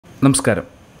നമസ്കാരം.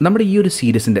 നമ്മുടെ ഈ ഒരു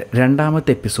സീരീസിൻ്റെ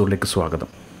രണ്ടാമത്തെ എപ്പിസോഡിലേക്ക് സ്വാഗതം.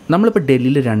 നമ്മളിപ്പോൾ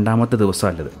ഡൽഹിയിൽ രണ്ടാമത്തെ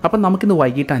ദിവസമല്ലത്. അപ്പം നമുക്കിന്ന്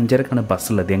വൈകിട്ട് 5:30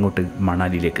 ബസ്സുള്ളത് എങ്ങോട്ട്?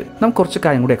 മണാലിയിലേക്ക്. നമുക്ക് കുറച്ച്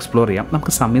കാര്യം കൂടി എക്സ്പ്ലോർ ചെയ്യാം,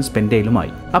 നമുക്ക് സമയം സ്പെൻഡ്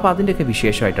ചെയ്യലുമായി. അപ്പോൾ അതിൻ്റെയൊക്കെ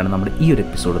വിശേഷമായിട്ടാണ് നമ്മുടെ ഈ ഒരു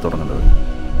എപ്പിസോഡ് തുടങ്ങുന്നത്.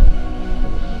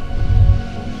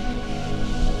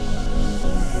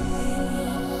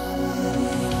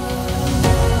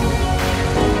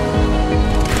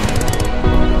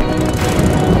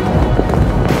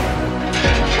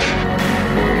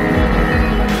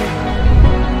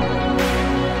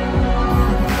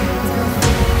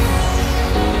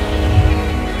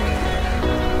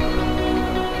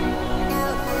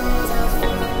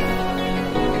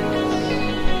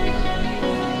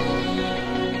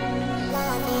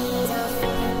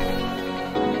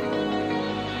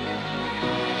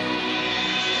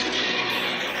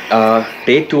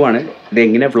 ഡേ 2 ആണ്. ഇത്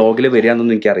എങ്ങനെ വ്ളോഗിൽ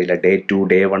വരികയെന്നൊന്നും എനിക്കറിയില്ല. ഡേ 2,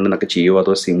 ഡേ 1 എന്നൊക്കെ ചെയ്യുമോ,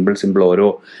 അതോ സിമ്പിൾ ഓരോ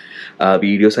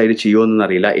വീഡിയോസ് ആയിട്ട് ചെയ്യുമോ എന്നൊന്നും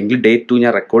അറിയില്ല. എങ്കിൽ ഡേ 2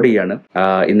 ഞാൻ റെക്കോർഡ് ചെയ്യാണ്.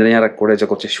 ഇന്നലെ ഞാൻ റെക്കോർഡ് ചെയ്ത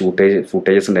കുറച്ച്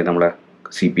ഫുട്ടേജസ് ഉണ്ടായിരുന്നു നമ്മുടെ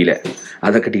CPയിലെ,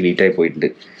 അതൊക്കെ ഡിലീറ്റ് ആയി പോയിട്ടുണ്ട്.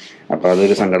 അപ്പോൾ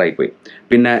അതൊരു സങ്കടമായിപ്പോയി.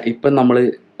 പിന്നെ ഇപ്പം നമ്മൾ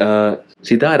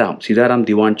സീതാറാം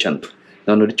ദിവാൻ ചന്ദ്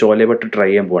എന്ന് പറഞ്ഞൊരു ചോലെ ഭട്ട് ട്രൈ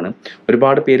ചെയ്യാൻ പോവാണ്.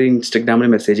 ഒരുപാട് പേര് ഇൻസ്റ്റഗ്രാമിൽ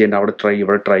മെസ്സേജ് ചെയ്യുന്നുണ്ട്, അവിടെ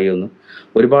ഇവിടെ ട്രൈ ചെയ്യുന്നു.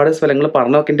 ഒരുപാട് സ്ഥലങ്ങൾ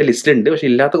പറഞ്ഞതൊക്കെ എൻ്റെ ലിസ്റ്റിലുണ്ട്, പക്ഷേ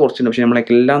ഇല്ലാത്ത കുറച്ചുണ്ട്. പക്ഷേ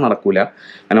നമ്മളെല്ലാം നടക്കൂല.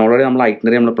 കാരണം ഓൾറെഡി നമ്മൾ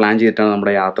ഐറ്റിനറി നമ്മൾ പ്ലാൻ ചെയ്തിട്ടാണ്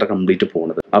നമ്മുടെ യാത്ര കംപ്ലീറ്റ്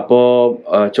പോകുന്നത്. അപ്പോൾ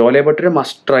ചോലെ ഭട്ടൊരു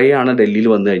മസ്റ്റ് ട്രൈ ആണ് ഡൽഹിയിൽ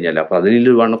വന്നു കഴിഞ്ഞാൽ. അപ്പോൾ അതിൽ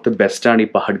വൺ ഓഫ് ദി ബെസ്റ്റ് ആണ് ഈ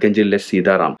പഹഡ്ഗഞ്ചിലെ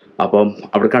സീതാറാം. അപ്പം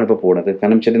അവിടേക്കാണ് ഇപ്പോൾ പോകുന്നത്.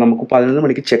 കാരണം വെച്ചാൽ നമുക്ക് 11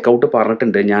 മണിക്ക് ചെക്കൗട്ട്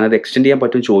പറഞ്ഞിട്ടുണ്ട്. ഞാനത് എക്സ്റ്റെൻഡ് ചെയ്യാൻ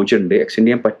പറ്റുമെന്ന് ചോദിച്ചിട്ടുണ്ട്. എക്സ്റ്റെൻഡ്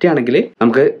ചെയ്യാൻ പറ്റുകയാണെങ്കിൽ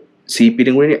നമുക്ക്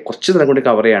CPയിലും കൂടി കുറച്ച് സ്ഥലം കൂടി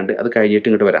കവർ ചെയ്യാണ്ട് അത് കഴിഞ്ഞിട്ട്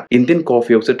ഇങ്ങോട്ട് വരാം. ഇന്ത്യൻ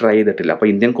കോഫി ഹൗസ് ട്രൈ ചെയ്തിട്ടില്ല. അപ്പോൾ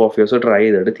ഇന്ത്യൻ കോഫി ഹൗസ് ട്രൈ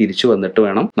ചെയ്തിട്ട് തിരിച്ചു വന്നിട്ട്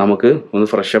വേണം നമുക്ക് ഒന്ന്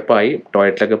ഫ്രഷപ്പ് ആയി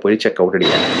ടോയ്ലറ്റിലൊക്കെ പോയി ചെക്കൗട്ട്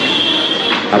അടിക്കാൻ.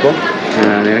 അപ്പം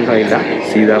നേരം കഴിയില്ല,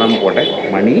 സീതാറാം പോട്ടെ.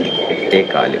 മണി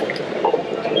 8:15.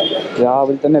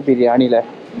 രാവിലെ തന്നെ ബിരിയാണിയിലെ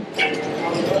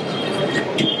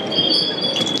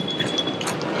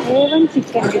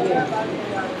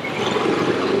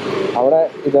അവിടെ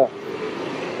ഇതാ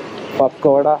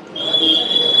പക്കോട,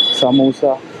 സമൂസ.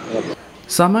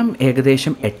 സമയം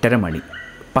ഏകദേശം 8:30 മണി.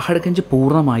 പഹഡ്ഗഞ്ച്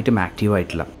പൂർണ്ണമായിട്ടും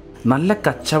ആക്റ്റീവായിട്ടില്ല. നല്ല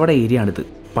കച്ചവട ഏരിയ ആണിത്.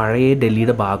 പഴയ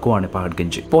ഡൽഹിയുടെ ഭാഗമാണ്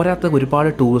പഹഡ്ഗഞ്ച്. പോരാത്ത ഒരുപാട്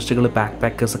ടൂറിസ്റ്റുകൾ, ബാക്ക്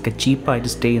പാക്കേഴ്സ് ഒക്കെ ചീപ്പായിട്ട്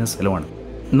സ്റ്റേ ചെയ്യുന്ന സ്ഥലമാണ്.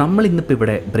 നമ്മൾ ഇന്നിപ്പോൾ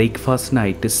ഇവിടെ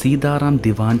ബ്രേക്ക്ഫാസ്റ്റിനായിട്ട് സീതാറാം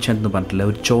ദിവാൻ ചന്ദ് എന്ന് പറഞ്ഞിട്ടുള്ള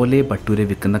ഒരു ചോലെ ഭട്ടൂര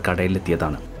വിൽക്കുന്ന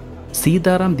കടയിലെത്തിയതാണ്.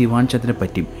 സീതാറാം ദിവാൻ ചന്ദിനെ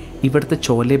പറ്റിയും ഇവിടുത്തെ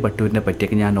ചോലെ ഭട്ടൂരിനെ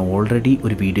പറ്റിയൊക്കെ ഞാൻ ഓൾറെഡി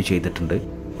ഒരു വീഡിയോ ചെയ്തിട്ടുണ്ട്.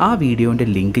 ആ വീഡിയോൻ്റെ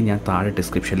ലിങ്ക് ഞാൻ താഴെ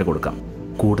ഡിസ്ക്രിപ്ഷനിൽ കൊടുക്കാം.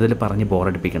 കൂടുതൽ പറഞ്ഞ്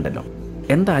ബോറടിപ്പിക്കണ്ടല്ലോ.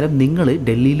 എന്തായാലും നിങ്ങൾ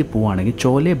ഡൽഹിയിൽ പോവുകയാണെങ്കിൽ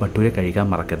ചോലെ ഭട്ടൂര കഴിക്കാൻ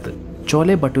മറക്കരുത്.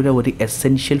 ചോലെ ഭട്ടൂര ഒരു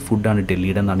എസെൻഷ്യൽ ഫുഡാണ്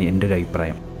ഡൽഹിയുടെ എന്നാണ് എൻ്റെ ഒരു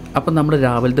അഭിപ്രായം. അപ്പം നമ്മൾ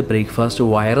രാവിലത്തെ ബ്രേക്ക്ഫാസ്റ്റ്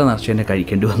വയറ് നിറച്ച് തന്നെ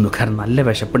കഴിക്കേണ്ടി വന്നു. കാരണം നല്ല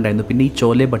വിശപ്പുണ്ടായിരുന്നു. പിന്നെ ഈ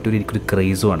ചോലെ ഭട്ടൂര എനിക്കൊരു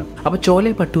ക്രേസുമാണ്. അപ്പോൾ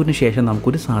ചോലെ ഭട്ടൂരിന് ശേഷം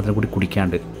നമുക്കൊരു സാധനം കൂടി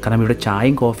കുടിക്കാണ്ട്. കാരണം ഇവിടെ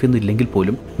ചായയും കോഫിയൊന്നും ഇല്ലെങ്കിൽ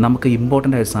പോലും നമുക്ക്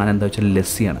ഇമ്പോർട്ടൻ്റ് ആയ സാധനം എന്താ വെച്ചാൽ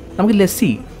ലസ്സിയാണ്. നമുക്ക്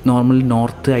ലസ്സി നോർമലി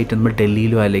നോർത്ത് ആയിട്ട് നമ്മൾ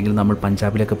ഡൽഹിയിലോ അല്ലെങ്കിൽ നമ്മൾ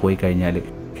പഞ്ചാബിലൊക്കെ പോയി കഴിഞ്ഞാൽ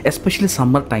എസ്പെഷ്യലി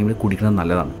സമ്മർ ടൈമിൽ കുടിക്കുന്നത്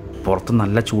നല്ലതാണ്. പുറത്ത്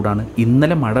നല്ല ചൂടാണ്.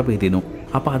 ഇന്നലെ മഴ പെയ്തിരുന്നു.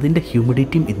 അപ്പോൾ അതിൻ്റെ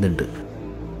ഹ്യൂമിഡിറ്റിയും ഇന്നുണ്ട്.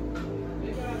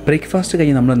 ബ്രേക്ക്ഫാസ്റ്റ്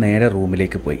കഴിഞ്ഞ് നമ്മൾ നേരെ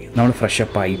റൂമിലേക്ക് പോയി. നമ്മൾ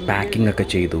ഫ്രഷപ്പായി പാക്കിംഗ് ഒക്കെ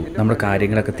ചെയ്തു. നമ്മുടെ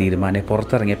കാര്യങ്ങളൊക്കെ തീരുമാനം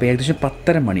പുറത്തിറങ്ങിയപ്പോൾ ഏകദേശം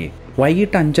 10:30 മണിയായി.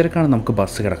 വൈകിട്ട് 5:30 നമുക്ക്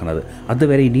ബസ് കിടക്കുന്നത്.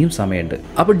 അതുവരെ ഇനിയും സമയമുണ്ട്.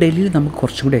 അപ്പോൾ ഡൽഹിയിൽ നമുക്ക്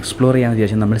കുറച്ചും കൂടി എക്സ്പ്ലോർ ചെയ്യാമെന്ന്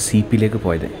വിചാരിച്ചാൽ നമ്മൾ CPയിലേക്ക്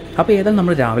പോയത്. അപ്പോൾ ഏതായാലും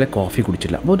നമ്മൾ രാവിലെ കോഫി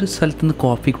കുടിച്ചില്ല. അപ്പോൾ ഒരു സ്ഥലത്ത് നിന്ന്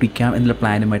കോഫി കുടിക്കാം എന്നുള്ള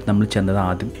പ്ലാനുമായിട്ട് നമ്മൾ ചെന്നത്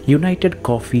ആദ്യം യുണൈറ്റഡ്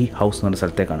കോഫി ഹൗസ് എന്ന് പറഞ്ഞ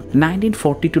സ്ഥലത്തേക്കാണ്.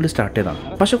 1942 സ്റ്റാർട്ട് ചെയ്തതാണ്.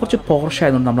 പക്ഷേ കുറച്ച് പോർഷ്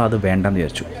ആയതുകൊണ്ട് നമ്മൾ അത് വേണ്ടെന്ന്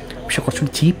വിചാരിച്ചു. പക്ഷേ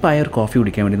കുറച്ചുകൂടി ചീപ്പായ ഒരു കോഫി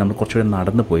കുടിക്കാൻ വേണ്ടി നമ്മൾ കുറച്ചുകൂടി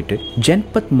നടന്ന് പോയിട്ട്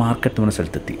ജൻപത് മാർക്കറ്റ് എന്ന് പറഞ്ഞ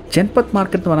സ്ഥലത്തെത്തി. ജൻപത്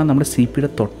മാർക്കറ്റ് എന്ന് പറഞ്ഞാൽ നമ്മുടെ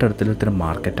CPയുടെ തൊട്ടടുത്തുള്ളൊരു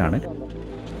മാർക്കറ്റാണ്.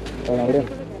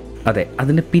 അതെ,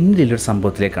 അതിൻ്റെ പിന്നിലുള്ളൊരു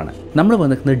സംഭവത്തിലേക്കാണ് നമ്മൾ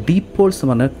വന്നിരിക്കുന്നത്. ഡീപ് പോൾസ്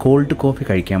എന്ന് പറഞ്ഞാൽ കോൾഡ് കോഫി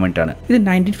കഴിക്കാൻ വേണ്ടിയിട്ടാണ്. ഇത്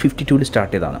 1952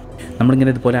 സ്റ്റാർട്ട് ചെയ്തതാണ്.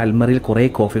 നമ്മളിങ്ങനെ ഇതുപോലെ അൽമറിയിൽ കുറേ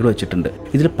കോഫികൾ വെച്ചിട്ടുണ്ട്.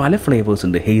 ഇതിൽ പല ഫ്ലേവേഴ്സ്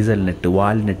ഉണ്ട്. ഹേസൽനട്ട്,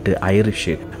 വാൽനട്ട്,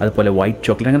 ഐറിഷ്, അതുപോലെ വൈറ്റ്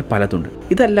ചോക്ലേറ്റ്, അങ്ങനെ പലതുണ്ട്.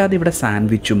 ഇതല്ലാതെ ഇവിടെ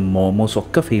സാൻഡ്വിച്ചും മോമോസും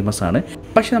ഒക്കെ ഫേമസ് ആണ്.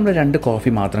 പക്ഷേ നമ്മൾ 2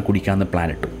 കോഫി മാത്രം കുടിക്കാമെന്ന്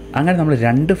പ്ലാൻ ഇട്ടു. അങ്ങനെ നമ്മൾ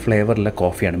 2 ഫ്ലേവറിലുള്ള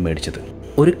കോഫിയാണ് മേടിച്ചത്.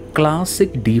 ഒരു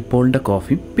ക്ലാസിക് ഡീപ് പോളിൻ്റെ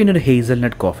കോഫിയും പിന്നെ ഒരു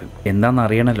ഹേസൽനട്ട് കോഫിയും. എന്താണെന്ന്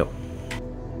അറിയണമല്ലോ.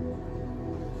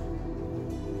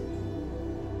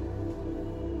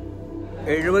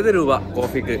 70 രൂപ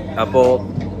കോഫിക്ക്. അപ്പോൾ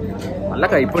നല്ല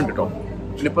കയ്പുണ്ട് കേട്ടോ.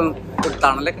 പിന്നിപ്പം ഒരു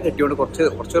തണലൊക്കെ കിട്ടിയോണ്ട്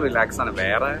കുറച്ച് റിലാക്സ് ആണ്.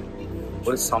 വേറെ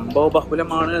ഒരു സംഭവ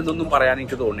ബഹുലമാണ് എന്നൊന്നും പറയാൻ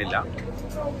എനിക്ക് തോന്നുന്നില്ല.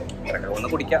 ഒന്ന്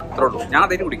കുടിക്കാം, അത്രേ ഉള്ളൂ. ഞാൻ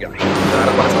അതേ കുടിക്കാം.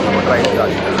 വേറെ പല സംഭവം ട്രൈ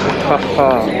ചെയ്താൽ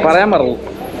പറയാൻ മറന്നു.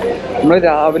 നമ്മൾ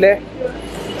രാവിലെ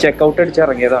ചെക്കൗട്ട് അടിച്ച്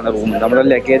ഇറങ്ങിയതാണ് റൂമിൽ. നമ്മുടെ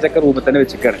ലഗേജൊക്കെ റൂമിൽ തന്നെ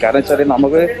വെച്ചിരിക്കുകയാണ്. കാരണം വെച്ചാൽ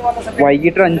നമുക്ക്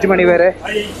വൈകിട്ട് 5 മണി വരെ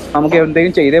നമുക്ക്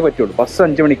എന്തെങ്കിലും ചെയ്തേ പറ്റുള്ളൂ. ബസ്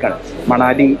 5 മണിക്കാണ്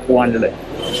മണാലി പോകാനുള്ളത്.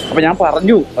 അപ്പോൾ ഞാൻ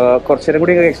പറഞ്ഞു കുറച്ചു നേരം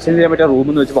കൂടി എക്സ്റ്റെൻഡ് ചെയ്യാൻ പറ്റിയ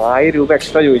റൂമെന്ന് വെച്ചപ്പോൾ 1000 രൂപ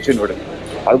എക്സ്ട്രാ ചോദിച്ചു എന്നോട്.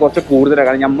 അത് കുറച്ച് കൂടുതലാണ്.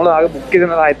 കാരണം നമ്മൾ ആകെ ബുക്ക്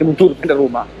ചെയ്തിരുന്നത് 1300 രൂപേൻ്റെ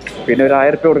റൂമാണ്. പിന്നെ ഒരു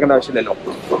 1000 രൂപ കൊടുക്കേണ്ട ആവശ്യമില്ലല്ലോ.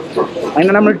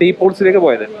 അങ്ങനെ നമ്മൾ ഡീപ്പ് പോൾസിലേക്ക്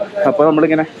പോയത്. അപ്പോൾ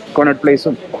നമ്മളിങ്ങനെ കൊണറ്റ്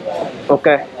പ്ലേസും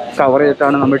ഒക്കെ കവർ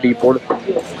ചെയ്തിട്ടാണ് നമ്മൾ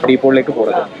ഡീപ്പ് പോളിലേക്ക്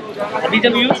പോകുന്നത്.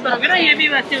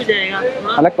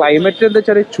 അല്ല ക്ലൈമറ്റ് എന്താ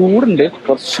വെച്ചാൽ ചൂടുണ്ട്,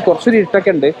 കുറച്ചൊരു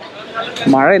ഇരുട്ടൊക്കെ ഉണ്ട്.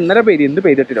 മഴ ഇന്നലെ ഇന്ന്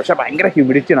പെയ്തിട്ടില്ല, പക്ഷെ ഭയങ്കര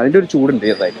ഹ്യൂമിഡിറ്റിയാണ്, അതിൻ്റെ ഒരു ചൂടുണ്ട്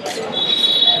ചെറുതായിട്ട്.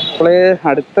 അപ്പോൾ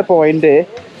അടുത്ത പോയിന്റ്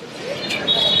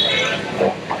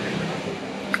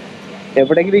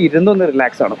എവിടെയെങ്കിലും ഇരുന്നൊന്ന്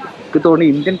റിലാക്സ് ആണ്. എനിക്ക് തോന്നി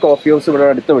ഇന്ത്യൻ കോഫി ഹൗസ് ഇവിടെ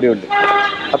എവിടെയുണ്ട്.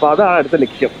 അപ്പോൾ അതാണ് അടുത്ത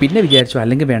ലക്ഷ്യം. പിന്നെ വിചാരിച്ചു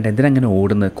അല്ലെങ്കിൽ വേണ്ട, എന്തിനങ്ങനെ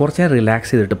ഓടുന്നത്, കുറച്ച് നേരം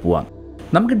റിലാക്സ് ചെയ്തിട്ട് പോവാം.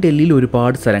 നമുക്ക് ഡൽഹിയിൽ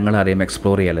ഒരുപാട് സ്ഥലങ്ങൾ അറിയാം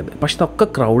എക്സ്പ്ലോർ ചെയ്യാനുള്ളത്, പക്ഷെ ഇതൊക്കെ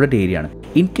ക്രൗഡഡ് ഏരിയ ആണ്.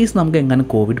 ഇൻ കേസ് നമുക്ക് എങ്ങനെ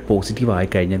കോവിഡ് പോസിറ്റീവ് ആയി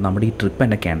കഴിഞ്ഞാൽ നമ്മുടെ ഈ ട്രിപ്പ്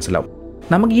തന്നെ ക്യാൻസൽ ആവും.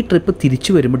 നമുക്ക് ഈ ട്രിപ്പ്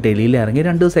തിരിച്ചു വരുമ്പോൾ ഡൽഹിയിൽ ഇറങ്ങി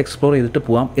 2 ദിവസം എക്സ്പ്ലോർ ചെയ്തിട്ട്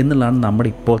പോകാം എന്നുള്ളതാണ് നമ്മുടെ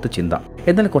ഇപ്പോഴത്തെ ചിന്ത.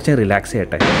 എന്നാലും കുറച്ച് റിലാക്സ്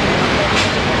ചെയ്യട്ടെ.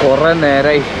 കുറേ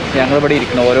നേരമായി ഞങ്ങളിവിടെ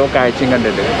ഇരിക്കണം, ഓരോ കാഴ്ചയും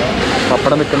കണ്ടിട്ട്.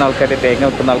 പപ്പടം വെക്കുന്ന ആൾക്കാർ, തേങ്ങ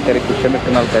വെക്കുന്ന ആൾക്കാർ, കുറ്റം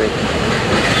വെക്കുന്ന ആൾക്കാർ.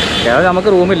 ഏതായാലും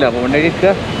നമുക്ക് റൂമില്ല,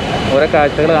 മുന്നിലിരിക്കുക, ഓരോ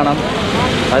കാഴ്ചകൾ കാണാം.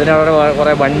 അതിനവിടെ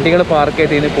കുറേ വണ്ടികൾ പാർക്ക്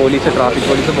ചെയ്തതിന് ട്രാഫിക്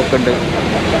പോലീസും ഒക്കെ ഉണ്ട്.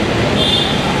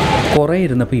 കുറേ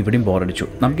ഇരുന്നപ്പോൾ ഇവിടെയും ബോറടിച്ചു.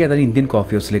 നമുക്ക് ഏതായാലും ഇന്ത്യൻ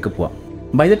കോഫി ഹൗസിലേക്ക് പോവാം.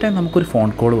 ബൈ ദ ടൈം നമുക്കൊരു ഫോൺ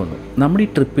കോൾ വന്നു. നമ്മുടെ ഈ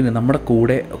ട്രിപ്പിന് നമ്മുടെ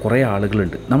കൂടെ കുറേ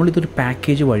ആളുകളുണ്ട്. നമ്മളിതൊരു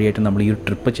പാക്കേജ് വഴിയായിട്ട് നമ്മൾ ഈ ഒരു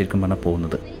ട്രിപ്പ് ശരിക്കും പറഞ്ഞാൽ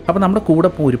പോകുന്നത്. അപ്പോൾ നമ്മുടെ കൂടെ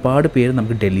ഇപ്പോൾ ഒരുപാട് പേര്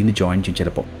നമുക്ക് ഡൽഹിയിൽ നിന്ന് ജോയിൻ ചെയ്യും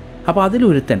ചിലപ്പോൾ. അപ്പോൾ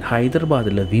അതിലൊരുത്തൻ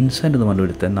ഹൈദരാബാദിൽ വിൻസെൻ്റ് എന്ന് പറഞ്ഞ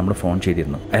ഒരുത്തൻ നമ്മൾ ഫോൺ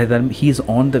ചെയ്തിരുന്നു. ഏതായാലും he's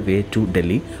on the way to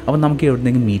Delhi. അപ്പോൾ നമുക്ക്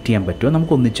എവിടെയെങ്കിലും മീറ്റ് ചെയ്യാൻ പറ്റുമോ,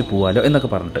 നമുക്ക് ഒന്നിച്ച് പോകാമല്ലോ എന്നൊക്കെ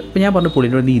പറഞ്ഞിട്ട്. അപ്പോൾ ഞാൻ പറഞ്ഞു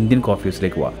പുള്ളിനോട് നീ ഇന്ത്യൻ കോഫി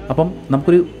ഹൗസിലേക്ക് പോകാം. അപ്പം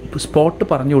നമുക്കൊരു സ്പോട്ട്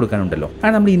പറഞ്ഞു കൊടുക്കാനുണ്ടല്ലോ.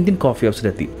 അങ്ങനെ നമ്മൾ ഇന്ത്യൻ കോഫി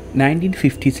ഹൗസിലെത്തി.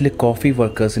 1950s കോഫി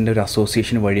വർക്കേഴ്സിൻ്റെ ഒരു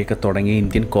അസോസിയേഷൻ വഴിയൊക്കെ തുടങ്ങിയ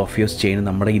ഇന്ത്യൻ കോഫി ഹൗസ് ചെയിൻ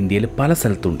നമ്മുടെ ഇന്ത്യയിൽ പല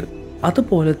സ്ഥലത്തുണ്ട്.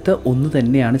 അതുപോലത്തെ ഒന്ന്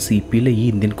തന്നെയാണ് CPയിലെ ഈ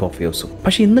ഇന്ത്യൻ കോഫി ഹൗസും.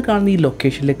 പക്ഷേ ഇന്ന് കാണുന്ന ഈ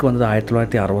ലൊക്കേഷനിലേക്ക് വന്നത്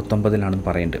 1969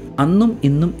 പറയുന്നുണ്ട്. അന്നും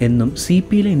ഇന്നും എന്നും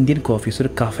CPയിലെ ഇന്ത്യൻ കോഫി ഹൗസ്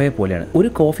ഒരു കഫേ പോലെയാണ്. ഒരു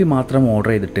കോഫി മാത്രം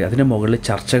ഓർഡർ ചെയ്തിട്ട് അതിൻ്റെ മുകളിൽ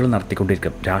ചർച്ചകൾ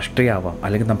നടത്തിക്കൊണ്ടിരിക്കും. രാഷ്ട്രീയ ആവാം,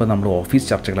 അല്ലെങ്കിൽ നമ്മുടെ ഓഫീസ്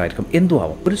ചർച്ചകളായിരിക്കും, എന്തും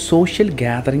ആവാം. ഒരു സോഷ്യൽ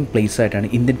ഗ്യാതറിംഗ് പ്ലേസ് ആയിട്ടാണ്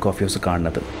ഇന്ത്യൻ കോഫി ഹൗസ്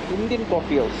കാണുന്നത്. ഇന്ത്യൻ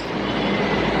കോഫി ഹൗസ്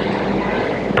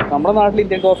നമ്മുടെ നാട്ടിൽ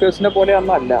ഇന്ത്യൻ കോഫി ഹൗസിനെ പോലെ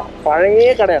ഒന്നും അല്ല, പഴയ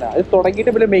കടയാണ്. അത്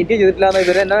തുടങ്ങിയിട്ട് പിന്നെ മെയിൻറ്റെയിൻ ചെയ്തിട്ടില്ല എന്ന്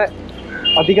ഇവരെ തന്നെ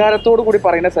അധികാരത്തോടു കൂടി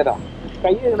പറയുന്ന സ്ഥലമാണ്.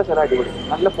 കൈ കഴിയുന്ന സ്ഥലം അടിപൊളി,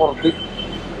 നല്ല പുറത്ത്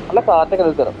നല്ല കാറ്റൊക്കെ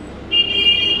തരം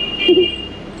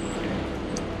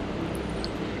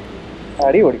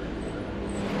അടിപൊളി.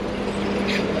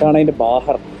 അതാണ് അതിൻ്റെ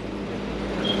ബാഹർ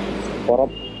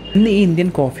പുറം. ഇന്ന് ഈ ഇന്ത്യൻ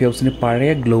കോഫി ഹൗസിന്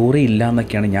പഴയ ഗ്ലോറി ഇല്ല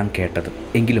എന്നൊക്കെയാണ് ഞാൻ കേട്ടത്.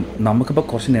 എങ്കിലും നമുക്കിപ്പോൾ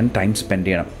കുറച്ച് നേരം ടൈം സ്പെൻഡ്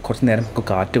ചെയ്യണം, കുറച്ച് നേരം നമുക്ക്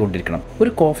കാറ്റ് കൊണ്ടിരിക്കണം.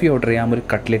 ഒരു കോഫി ഓർഡർ ചെയ്യാം, ഒരു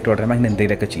കട്ട്ലേറ്റ് ഓർഡർ ചെയ്യാം, അങ്ങനെ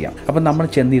എന്തെങ്കിലുമൊക്കെ ചെയ്യാം. അപ്പോൾ നമ്മൾ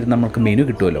ചെന്നിരുന്ന് നമുക്ക് മെനു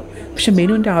കിട്ടുമല്ലോ. പക്ഷേ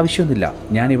മെനുവിൻ്റെ ആവശ്യമൊന്നുമില്ല.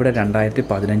 ഞാനിവിടെ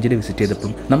 2015 വിസിറ്റ്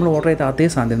ചെയ്തപ്പോൾ നമ്മൾ ഓർഡർ ചെയ്ത അതേ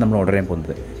സാധനം നമ്മൾ ഓർഡർ ചെയ്യാൻ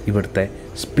പോകുന്നത്. ഇവിടുത്തെ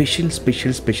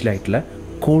സ്പെഷ്യലായിട്ടുള്ള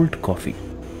കോൾഡ് കോഫി,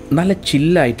 നല്ല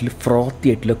ചില്ലായിട്ടുള്ള ഫ്രോത്തി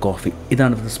ആയിട്ടുള്ള കോഫി,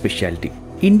 ഇതാണ് ഇവിടുത്തെ സ്പെഷ്യാലിറ്റി.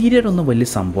 ഇൻറ്റീരിയർ ഒന്നും വലിയ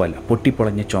സംഭവമല്ല,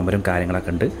 പൊട്ടിപ്പൊളഞ്ഞ ചുമരും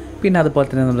കാര്യങ്ങളൊക്കെ ഉണ്ട്. പിന്നെ അതുപോലെ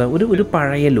തന്നെ നമ്മുടെ ഒരു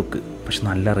പഴയ ലുക്ക്, പക്ഷെ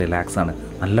നല്ല റിലാക്സാണ്.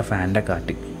 നല്ല ഫാൻ്റെ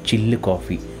കാറ്റ്, ചില്ല്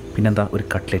കോഫി, പിന്നെന്താ ഒരു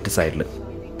കട്ട്ലേറ്റ് സൈഡിൽ.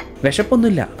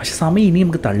 വിശപ്പൊന്നുമില്ല, പക്ഷെ സമയം ഇനി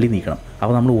നമുക്ക് തള്ളി നീക്കണം.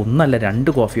 അപ്പോൾ നമ്മൾ 1 അല്ല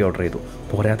 2 കോഫി ഓർഡർ ചെയ്തു.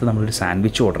 പോരാത്ത നമ്മളൊരു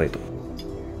സാൻഡ്വിച്ച് ഓർഡർ ചെയ്തു.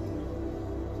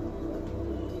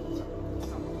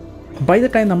 ബൈ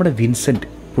ദ ടൈം നമ്മുടെ വിൻസെൻറ്റ്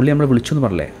പുള്ളി നമ്മളെ വിളിച്ചു എന്ന്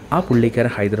പറഞ്ഞില്ലേ, ആ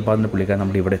പുള്ളിക്കാരൻ ഹൈദരാബാദിൻ്റെ പുള്ളിക്കാരൻ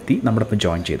നമ്മുടെ ഇവിടെ എത്തി, നമ്മുടെ ഒപ്പം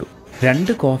ജോയിൻ ചെയ്തു.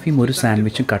 2 കോഫിയും ഒരു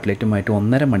സാൻഡ്വിച്ചും കട്ട്ലേറ്റുമായിട്ട്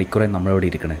 1.5 മണിക്കൂറായി നമ്മളിവിടെ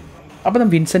ഇരിക്കണേ. അപ്പോൾ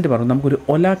നമ്മൾ വിൻസെൻറ്റ് പറഞ്ഞു നമുക്കൊരു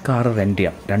ഒല കാർ റെൻറ്റ്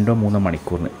ചെയ്യാം 2-3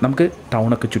 മണിക്കൂറിന്. നമുക്ക്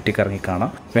ടൗണൊക്കെ ചുറ്റിക്കറങ്ങി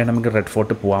കാണാം, വേണമെങ്കിൽ റെഡ്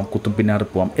ഫോർട്ട് പോവാം, കുത്തുബ് മിനാർ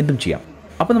പോവാം, എന്തും ചെയ്യാം.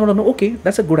 അപ്പോൾ നമ്മൾ പറഞ്ഞു okay,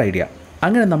 that's A good idea.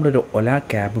 അങ്ങനെ നമ്മളൊരു ഒല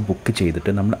ക്യാബ് ബുക്ക്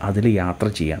ചെയ്തിട്ട് നമ്മൾ അതിൽ യാത്ര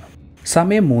ചെയ്യണം.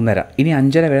 സമയം 3:30, ഇനി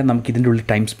 5:30 വരെ നമുക്ക് ഇതിൻ്റെ ഉള്ളിൽ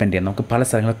ടൈം സ്പെൻഡ് ചെയ്യാം. നമുക്ക് പല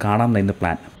സ്ഥലങ്ങൾ കാണാമെന്നായിരുന്നു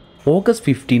പ്ലാൻ. August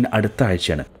 15 അടുത്ത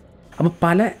ആഴ്ചയാണ്. അപ്പോൾ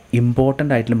പല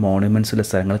ഇമ്പോർട്ടൻ്റ് ആയിട്ടുള്ള മോണുമെൻറ്റ്സുള്ള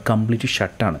സ്ഥലങ്ങൾ കംപ്ലീറ്റ്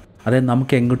ഷട്ടാണ്. അതായത്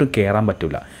നമുക്ക് എങ്ങോട്ടും കയറാൻ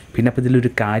പറ്റില്ല. പിന്നെ അപ്പോൾ ഇതിലൊരു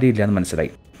കാര്യമില്ല എന്ന്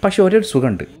മനസ്സിലായി. പക്ഷേ ഒരേ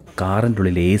സുഖമുണ്ട്, കാറിൻ്റെ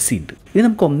ഉള്ളിൽ AC ഉണ്ട്. ഇത്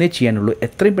നമുക്ക് ഒന്നേ ചെയ്യാനുള്ളൂ,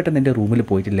 എത്രയും പെട്ടെന്ന് എൻ്റെ റൂമിൽ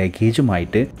പോയിട്ട്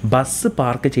ലഗേജുമായിട്ട് ബസ്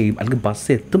പാർക്ക് ചെയ്യും, അല്ലെങ്കിൽ ബസ്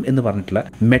എത്തും എന്ന് പറഞ്ഞിട്ടുള്ള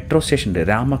മെട്രോ സ്റ്റേഷൻ ഉണ്ട്,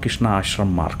 രാമകൃഷ്ണ ആശ്രം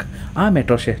മാർഗ്. ആ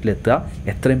മെട്രോ സ്റ്റേഷനിൽ എത്തുക,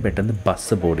 എത്രയും പെട്ടെന്ന്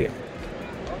ബസ് ബോർഡ് ചെയ്യാം.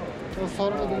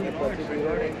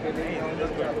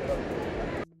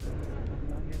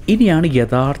 ഇനിയാണ്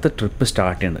യഥാർത്ഥ ട്രിപ്പ്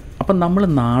സ്റ്റാർട്ട് ചെയ്യുന്നത്. അപ്പം നമ്മൾ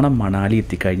നാളെ മണാലി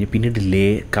എത്തിക്കഴിഞ്ഞ് പിന്നീട് ലേ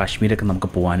കാശ്മീരൊക്കെ നമുക്ക്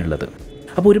പോകാനുള്ളത്.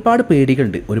 അപ്പോൾ ഒരുപാട്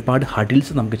പേടികളുണ്ട്, ഒരുപാട്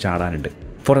ഹഡിൽസ് നമുക്ക് ചാടാനുണ്ട്.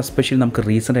 ഫോർ എസ്പെഷ്യലി നമുക്ക്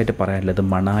റീസെൻ്റ് ആയിട്ട് പറയാനുള്ളത്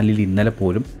മണാലിയിൽ ഇന്നലെ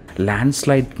പോലും ലാൻഡ്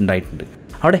സ്ലൈഡ് ഉണ്ടായിട്ടുണ്ട്.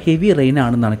 അവിടെ ഹെവി റെയിൻ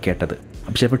ആണെന്നാണ് കേട്ടത്.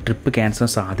 അപ്പോൾ ചിലപ്പോൾ ട്രിപ്പ് ക്യാൻസൽ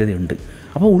സാധ്യതയുണ്ട്.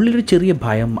 അപ്പോൾ ഉള്ളിലൊരു ചെറിയ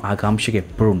ഭയം, ആകാംക്ഷയൊക്കെ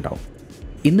എപ്പോഴും ഉണ്ടാവും.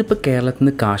 ഇന്നിപ്പോൾ കേരളത്തിൽ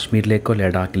നിന്ന് കാശ്മീരിലേക്കോ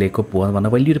ലഡാക്കിലേക്കോ പോകാമെന്ന്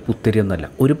പറഞ്ഞാൽ വലിയൊരു പുത്തരിയൊന്നുമല്ല.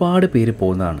 ഒരുപാട് പേര്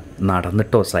പോകുന്നതാണ്,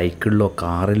 നടന്നിട്ടോ സൈക്കിളിലോ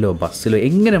കാറിലോ ബസ്സിലോ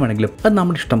എങ്ങനെ വേണമെങ്കിലും. അത്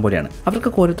നമ്മുടെ ഇഷ്ടം പോലെയാണ്.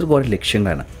 അവർക്ക് ഓരോരുത്തർക്ക് ഓരോ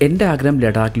ലക്ഷ്യങ്ങളാണ്. എൻ്റെ ആഗ്രഹം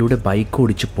ലഡാക്കിലൂടെ ബൈക്ക്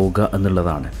ഓടിച്ച് പോകുക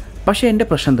എന്നുള്ളതാണ്. പക്ഷേ എൻ്റെ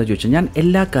പ്രശ്നം എന്താ ചോദിച്ചാൽ ഞാൻ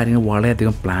എല്ലാ കാര്യങ്ങളും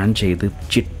വളരെയധികം പ്ലാൻ ചെയ്ത്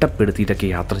ചിട്ടപ്പെടുത്തിയിട്ടൊക്കെ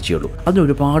യാത്ര ചെയ്യുള്ളൂ. അതിന്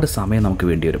ഒരുപാട് സമയം നമുക്ക്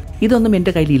വേണ്ടി വരും. ഇതൊന്നും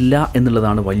എൻ്റെ കയ്യിലില്ല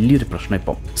എന്നുള്ളതാണ് വലിയൊരു പ്രശ്നം.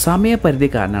 ഇപ്പം സമയപരിധി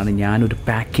കാരണമാണ് ഞാനൊരു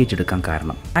പാക്കേജ് എടുക്കാൻ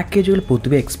കാരണം. പാക്കേജുകൾ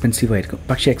പൊതുവെ എക്സ്പെൻസീവ് ആയിരിക്കും,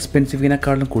 പക്ഷേ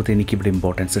എക്സ്പെൻസീവിനെക്കാളും കൂടുതൽ എനിക്കിവിടെ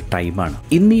ഇമ്പോർട്ടൻസ് ടൈമാണ്.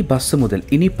 ഇന്ന് ഈ ബസ് മുതൽ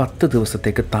ഇനി 10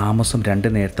 ദിവസത്തേക്ക് താമസം,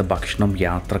 2 നേരത്തെ ഭക്ഷണം,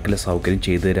 യാത്രക്കുള്ള സൗകര്യം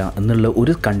ചെയ്തു തരിക എന്നുള്ള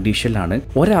ഒരു കണ്ടീഷനിലാണ്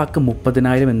ഒരാൾക്ക്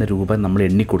 30,000 എന്ന രൂപ നമ്മൾ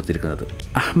എണ്ണിക്കൊടുത്തിരിക്കുന്നത്.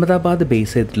 അഹമ്മദാബാദ്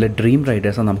ബേസ് ചെയ്തിട്ടുള്ള ഡ്രീം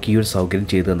റൈഡേഴ്സാണ് നമുക്ക് ഈ ഒരു സൗകര്യം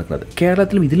ചെയ്തു തന്നിട്ടുള്ളത്.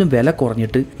 കേരളത്തിലും ഇതിലും വില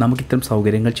കുറഞ്ഞിട്ട് നമുക്ക് ഇത്തരം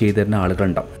സൗകര്യങ്ങൾ ചെയ്തു തരുന്ന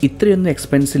ആളുകളുണ്ടാവും. ഇത്രയൊന്നും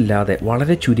എക്സ്പെൻസ് ഇല്ലാതെ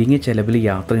വളരെ ചുരുങ്ങിയ ചെലവിൽ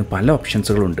യാത്രയും പല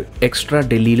ഓപ്ഷൻസുകളുണ്ട്. എക്സ്ട്രാ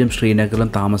ഡൽഹിയിലും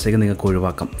ശ്രീനഗറിലും താമസിക്കാൻ നിങ്ങൾക്ക്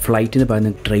ഒഴിവാക്കാം. ഫ്ലൈറ്റിന്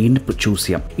പകരം ട്രെയിൻ ചൂസ്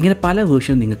ചെയ്യാം. ഇങ്ങനെ പല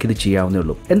വേർഷനും നിങ്ങൾക്ക് ഇത് ചെയ്യാവുന്നേ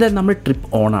ഉള്ളൂ. എന്തായാലും നമ്മൾ ട്രിപ്പ്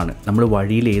ഓൺ ആണ്. നമ്മൾ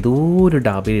വഴിയിൽ ഏതോ ഒരു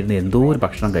ഡാബയിൽ ഇരുന്ന് എന്തോ ഒരു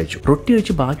ഭക്ഷണം കഴിച്ചു. റൊട്ടി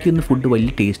കഴിച്ച് ബാക്കിയൊന്നും ഫുഡ്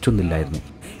വലിയ ടേസ്റ്റ് ഒന്നും ഇല്ലായിരുന്നു.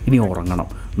 ഇനി ഉറങ്ങണം.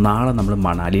 നാളെ നമ്മൾ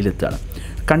മണാലിയിലെത്തുകയാണ്.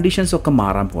 കണ്ടീഷൻസ് ഒക്കെ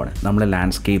മാറാൻ പോവാണ്. നമ്മളെ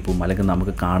ലാൻഡ്സ്കേപ്പും അല്ലെങ്കിൽ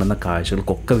നമുക്ക് കാണുന്ന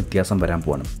കാഴ്ചകൾക്കൊക്കെ വ്യത്യാസം വരാൻ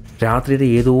പോവാണ്. രാത്രിയുടെ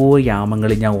ഏതോ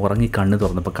യാമങ്ങളിൽ ഞാൻ ഉറങ്ങി കണ്ണ്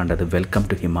തുറന്നപ്പോൾ കണ്ടത് വെൽക്കം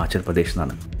ടു ഹിമാചൽ പ്രദേശ്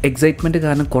എന്നാണ്. എക്സൈറ്റ്മെൻറ്റ്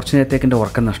കാരണം കുറച്ച് നേരത്തേക്ക് എൻ്റെ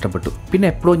ഉറക്കം നഷ്ടപ്പെട്ടു. പിന്നെ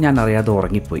എപ്പോഴും ഞാൻ അറിയാതെ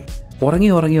ഉറങ്ങിപ്പോയി.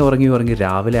 ഉറങ്ങി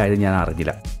രാവിലെ ആയത് ഞാൻ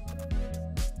അറിഞ്ഞില്ല.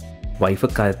 വൈഫ്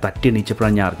തട്ടി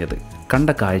എണീച്ചപ്പോഴാണ് ഞാൻ അറിഞ്ഞത്. കണ്ട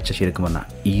കാഴ്ച ശരിക്കും പറഞ്ഞാൽ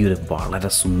ഈ ഒരു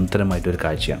വളരെ സുന്ദരമായിട്ടൊരു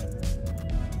കാഴ്ചയാണ്.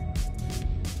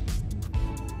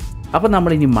 അപ്പോൾ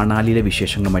നമ്മളിനി മണാലിയിലെ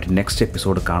വിശേഷങ്ങളുമായിട്ട് നെക്സ്റ്റ്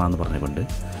എപ്പിസോഡ് കാണാമെന്ന് പറഞ്ഞുകൊണ്ട്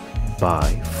ബൈ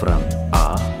ഫ്രം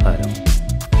ആഹാരം.